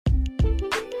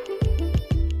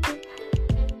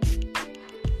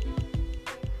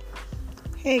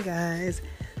Hey guys,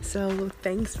 so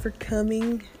thanks for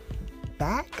coming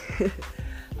back.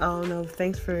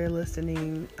 Thanks for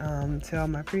listening to all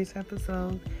my previous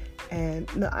episodes.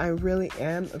 And no, I really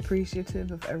am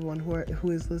appreciative of everyone who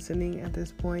is listening at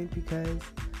this point, because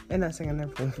I'm not saying I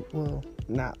never will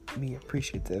not be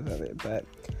appreciative of it, but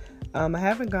I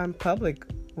haven't gone public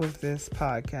with this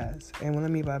podcast. And what I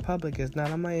mean by public is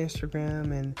not on my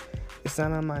Instagram and it's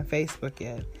not on my Facebook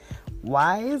yet.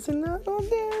 Why is it not on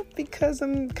there? Because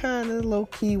I'm kind of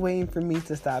low-key waiting for me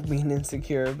to stop being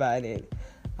insecure about it.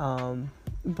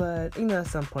 But, at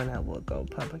some point I will go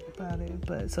public about it.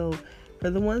 But so for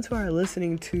the ones who are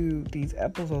listening to these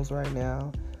episodes right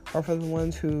now, or for the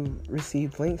ones who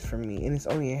receive links from me, and it's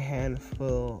only a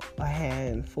handful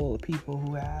of people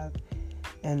who have,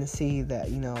 and to see that,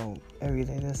 every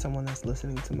day there's someone that's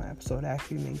listening to my episode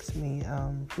actually makes me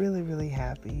really, really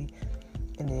happy.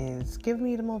 And it's giving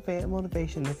me the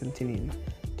motivation to continue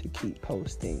to keep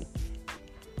posting.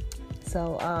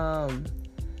 So,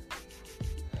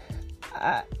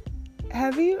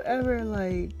 have you ever,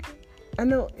 I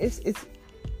know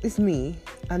it's me.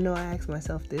 I know I ask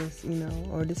myself this,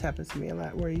 or this happens to me a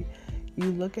lot, where you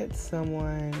look at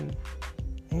someone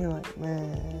and you're like,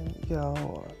 man,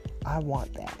 I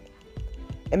want that.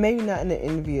 And maybe not in an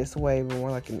envious way, but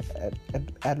more like an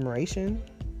admiration.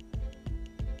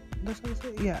 That's what I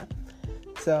say? Yeah.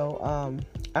 So,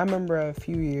 I remember a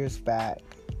few years back,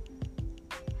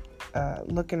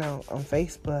 looking out on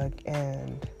Facebook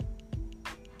and,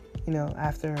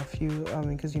 after a few,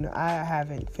 because, I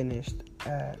haven't finished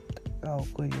at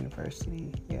Oakwood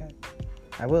University yet.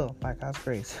 I will, by God's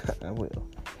grace, I will.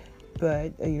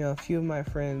 But, a few of my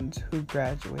friends who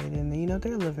graduated, and,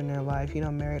 they're living their life,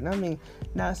 married. And I mean,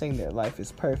 not saying their life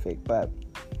is perfect, but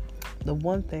the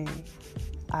one thing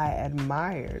I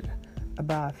admired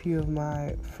about a few of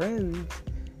my friends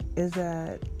is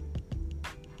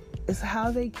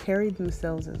how they carried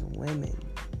themselves as women.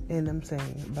 And I'm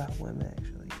saying about women,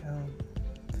 actually.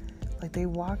 They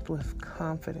walked with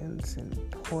confidence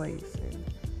and poise.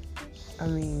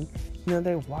 And,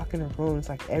 they walk in the room, it's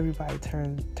like everybody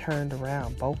turned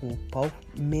around, both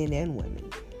men and women,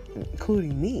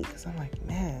 including me, because I'm like,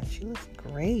 man, she looks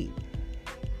great.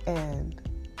 And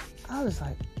I was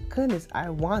like, goodness, I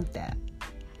want that.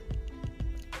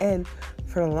 And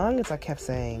for the longest, I kept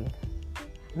saying,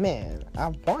 man, I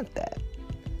want that.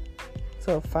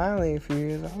 So finally, a few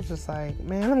years, I was just like,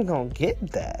 man, I'm going to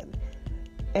get that.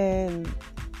 And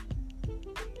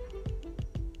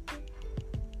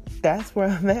that's where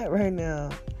I'm at right now,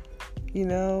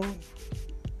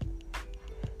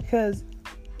 Because,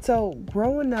 so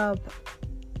growing up,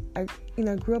 I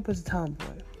grew up as a tomboy.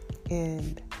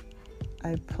 And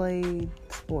I played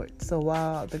sports. So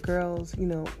while the girls,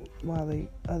 while the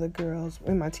other girls,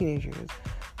 in my teenage years,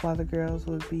 while the girls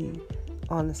would be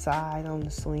on the side, on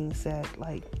the swing set,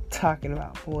 talking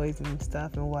about boys and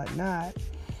stuff and whatnot,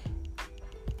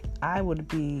 I would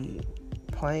be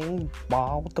playing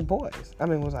ball with the boys. I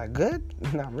mean, was I good?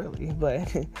 Not really,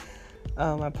 but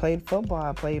I played football,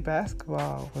 I played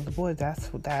basketball with the boys. That's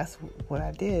what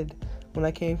I did. When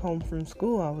I came home from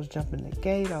school, I was jumping the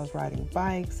gate, I was riding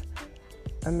bikes.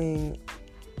 I mean,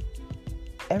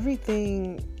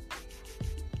 everything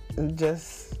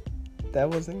just, that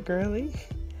wasn't girly.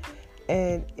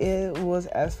 And it was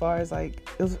as far as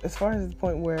the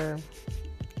point where,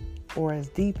 or as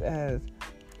deep as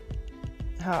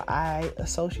how I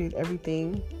associate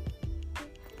everything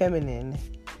feminine,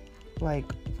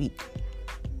 weak.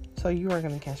 So you aren't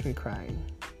going to catch me crying.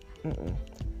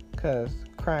 Because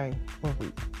crying, we're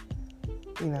weak.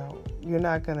 You're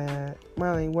not going to,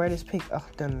 Marlene, wear this pink. Oh,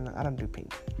 no, I don't do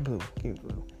pink. Blue, give me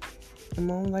blue. And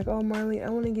mom was like, oh, Marlene, I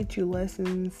want to get you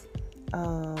lessons,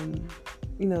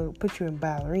 put you in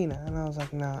ballerina. And I was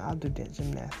like, nah, I'll do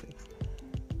gymnastics.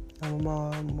 And my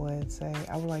mom would say,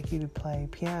 I would like you to play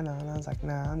piano. And I was like,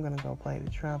 nah, I'm going to go play the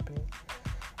trumpet.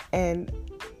 And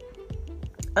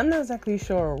I'm not exactly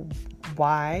sure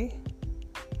why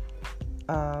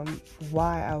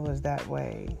I was that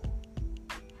way.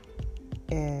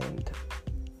 And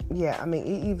yeah, I mean,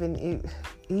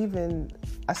 even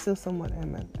I still somewhat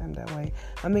am that way.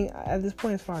 I mean, at this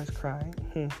point, as far as crying,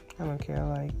 I don't care,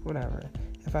 whatever.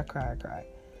 If I cry, I cry.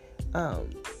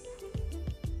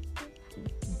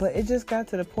 But it just got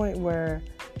to the point where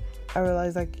I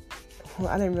realized, I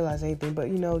didn't realize anything, but,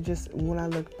 just when I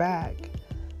look back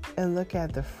and look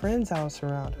at the friends I was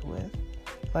surrounded with,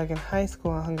 in high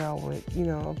school, I hung out with,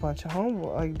 a bunch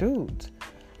of dudes,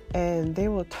 and they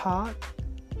will talk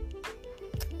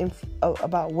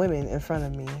about women in front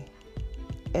of me.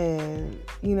 And,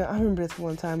 I remember this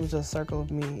one time, it was a circle of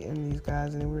me and these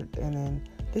guys, and then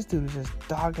this dude was just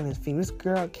dogging his feet. This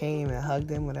girl came and hugged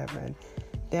him, whatever. And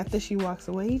after she walks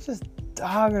away, he's just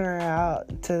dogging her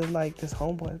out to like this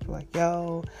homeboy. Like,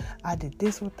 yo, I did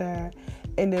this with her.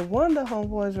 And then one of the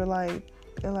homeboys were like,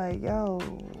 they're like, yo,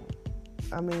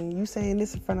 I mean, you saying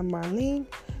this in front of Marlene?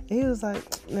 And he was like,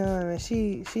 no,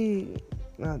 she,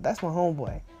 no, that's my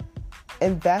homeboy.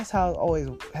 And that's how it always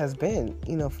has been,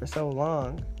 you know, for so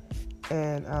long.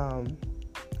 And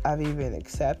I've even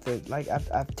accepted, like,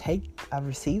 I've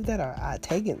received that, or I've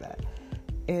taken that.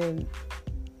 And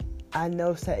I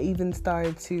noticed that even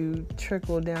started to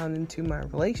trickle down into my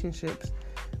relationships,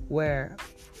 where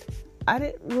I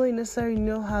didn't really necessarily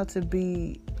know how to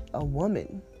be a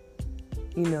woman,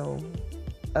 you know,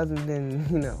 other than,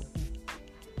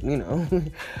 you know,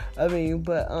 I mean,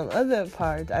 but on other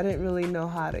parts, I didn't really know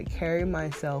how to carry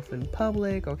myself in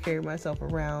public or carry myself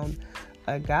around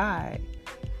a guy.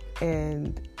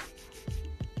 And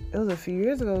it was a few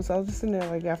years ago, so I was just sitting there,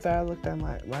 like, after I looked at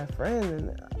my friend,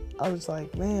 and I was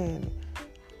like, man,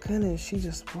 goodness, she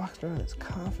just walks around with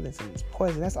confidence and it's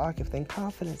poise. That's all I can think,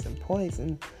 confidence and poise.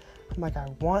 And I'm like, I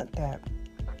want that.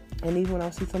 And even when I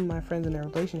see some of my friends in their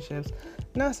relationships,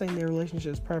 not saying their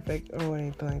relationship's perfect or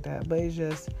anything like that, but it's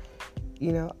just,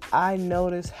 you know, I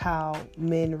noticed how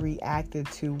men reacted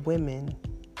to women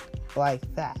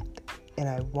like that, and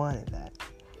I wanted that.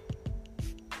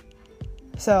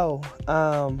 So,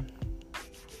 I'm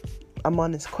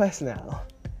on this quest now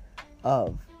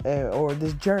of, or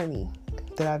this journey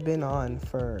that I've been on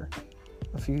for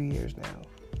a few years now,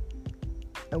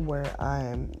 and where I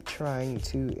am trying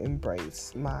to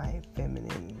embrace my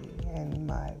femininity and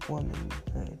my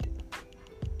womanhood,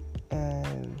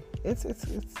 and it's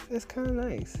kind of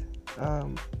nice.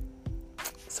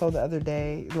 So the other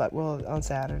day, on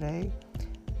Saturday,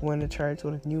 went to church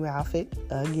with a new outfit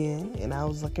again, and I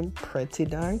was looking pretty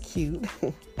darn cute,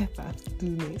 if I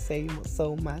do say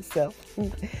so myself.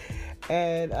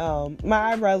 And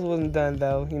my eyebrows wasn't done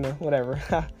though, you know, whatever.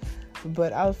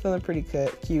 But I was feeling pretty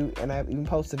cute, and I even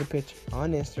posted a picture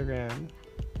on Instagram,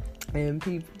 and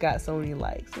people got so many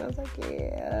likes, and I was like,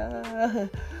 yeah.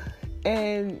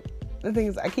 And the thing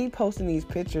is, I keep posting these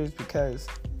pictures because,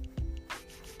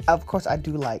 of course, I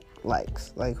do like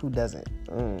likes. Like, who doesn't?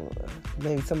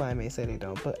 Maybe somebody may say they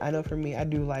don't, but I know for me, I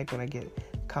do like when I get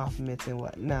compliments and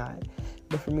whatnot.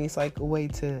 But for me, it's like a way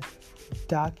to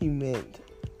document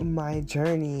my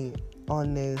journey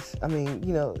on this. I mean,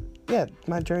 you know, yeah,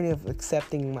 my journey of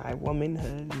accepting my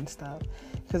womanhood and stuff.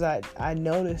 Because I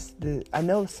noticed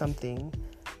something,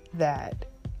 that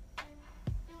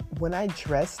when I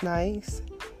dress nice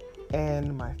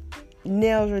and my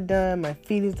nails are done, my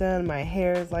feet is done, my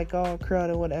hair is like all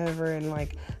curled or whatever, and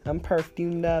like I'm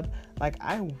perfumed up, like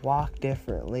I walk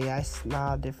differently, I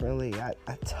smile differently, I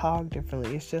talk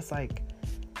differently. It's just like,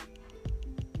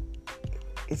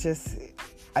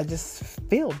 I just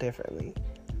feel differently.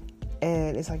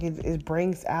 And it's like it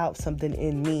brings out something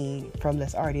in me from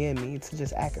that's already in me to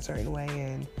just act a certain way.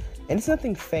 And it's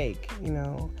nothing fake, you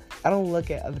know. I don't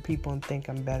look at other people and think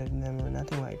I'm better than them or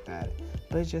nothing like that.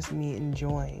 But it's just me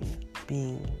enjoying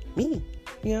being me,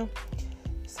 you know.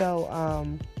 So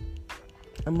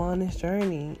I'm on this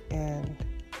journey, and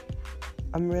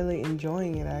I'm really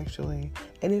enjoying it, actually.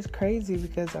 And it's crazy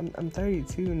because I'm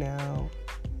 32 now.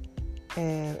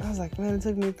 And I was like, man, it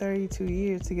took me 32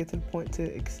 years to get to the point to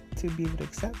be able to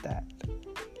accept that.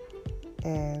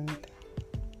 And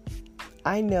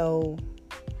I know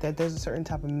that there's a certain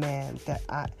type of man that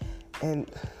and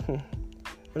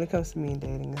when it comes to me and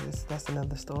dating, that's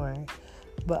another story.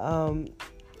 But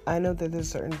I know that there's a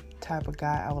certain type of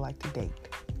guy I would like to date.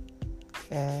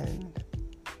 And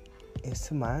it's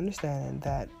to my understanding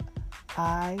that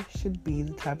I should be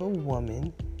the type of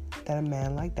woman that a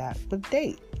man like that would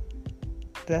date.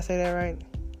 Did I say that right?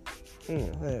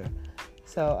 Yeah.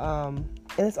 So,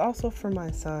 and it's also for my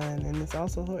son, and it's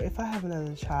also for if I have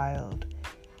another child,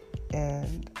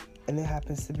 and it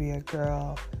happens to be a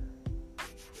girl,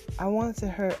 I want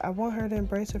her to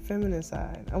embrace her feminine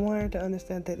side. I want her to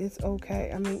understand that it's okay.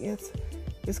 I mean, it's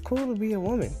cool to be a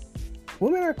woman.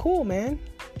 Women are cool, man.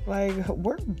 Like,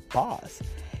 we're boss.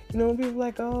 You know, when people are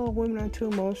like, oh, women are too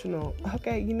emotional.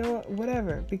 Okay, you know what?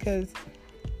 Whatever, because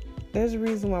there's a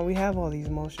reason why we have all these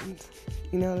emotions.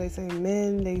 You know, they say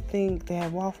men, they think they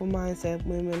have waffle mindset.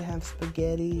 Women have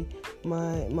spaghetti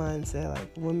mindset.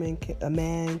 Like, a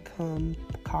man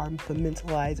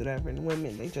compartmentalize, whatever. And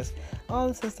women, they just, all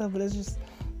this stuff. But it's just,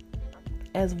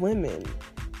 as women,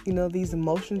 you know, these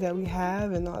emotions that we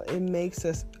have, and it makes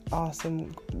us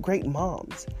awesome, great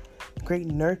moms, great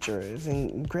nurturers,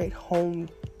 and great home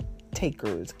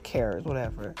takers, carers,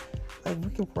 whatever. Like,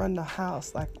 we can run the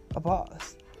house like a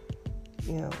boss.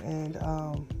 And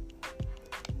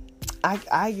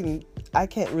I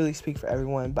can't really speak for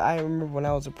everyone, but I remember when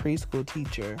I was a preschool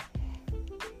teacher.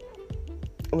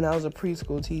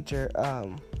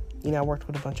 I worked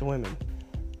with a bunch of women.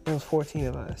 There was 14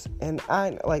 of us, and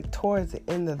I towards the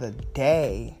end of the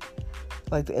day,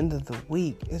 like the end of the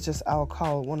week, it's just I'll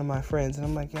call one of my friends and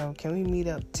I'm like, yo, can we meet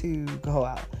up to go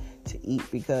out to eat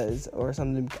or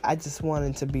something? I just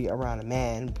wanted to be around a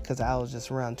man because I was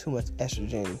just around too much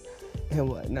estrogen and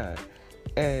whatnot.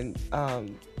 And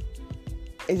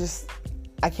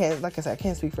I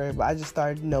can't speak for everybody. I just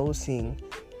started noticing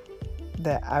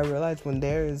that I realized when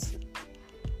there is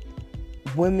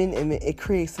women and it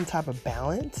creates some type of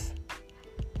balance,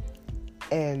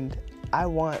 and I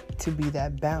want to be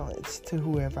that balance to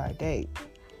whoever I date.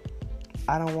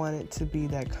 I don't want it to be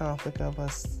that conflict of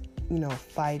us,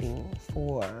 fighting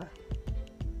for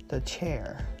the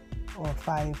chair or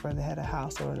fighting for the head of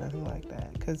house or nothing like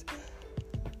that. Because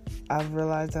I've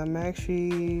realized I'm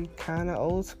actually kind of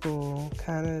old school,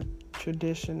 kind of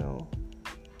traditional,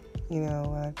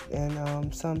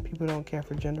 and some people don't care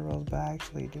for gender roles, but I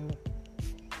actually do.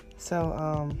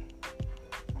 So,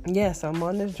 so I'm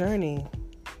on this journey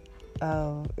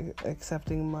of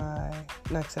embracing my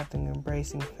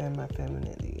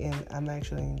femininity, and I'm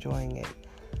actually enjoying it.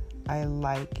 I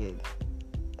like it,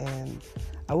 and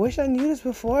I wish I knew this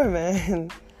before,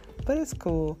 man, but it's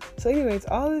cool. So anyways,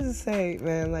 all this to say,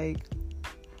 man,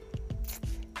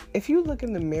 if you look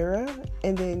in the mirror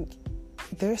and then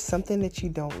there's something that you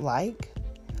don't like,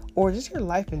 or just your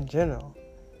life in general,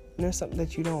 and there's something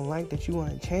that you don't like that you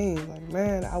want to change,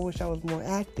 man, I wish I was more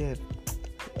active,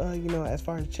 as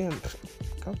far as gym,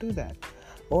 go do that.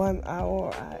 Or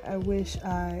I wish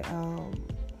I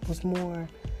was more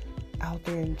out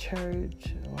there in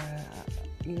church, or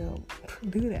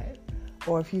do that.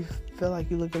 Or if you feel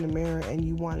like you look in the mirror and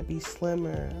you want to be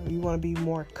slimmer, or you want to be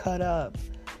more cut up,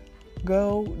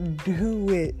 go do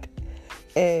it.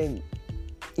 And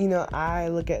I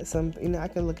look at some, I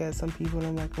can look at some people and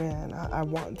I'm like, man, I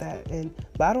want that.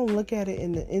 But I don't look at it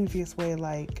in the envious way,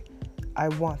 like I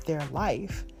want their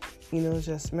life. It's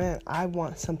just, man, I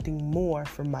want something more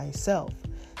for myself.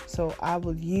 So I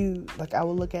would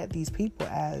look at these people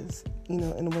as, in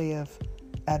a way of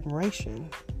admiration.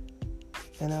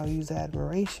 And I'll use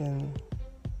admiration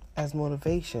as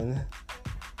motivation,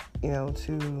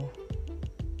 to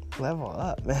level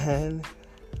up, man.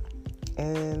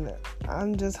 And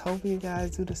I'm just hoping you guys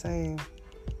do the same.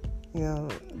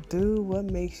 Do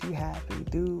what makes you happy.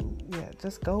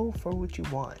 Just go for what you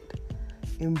want.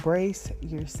 Embrace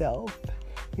yourself.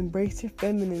 Embrace your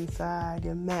feminine side,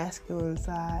 your masculine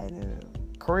side, and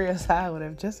career side,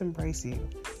 whatever. Just embrace you.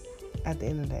 At the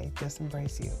end of the day, just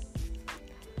embrace you.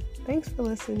 Thanks for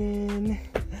listening.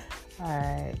 All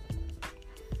right.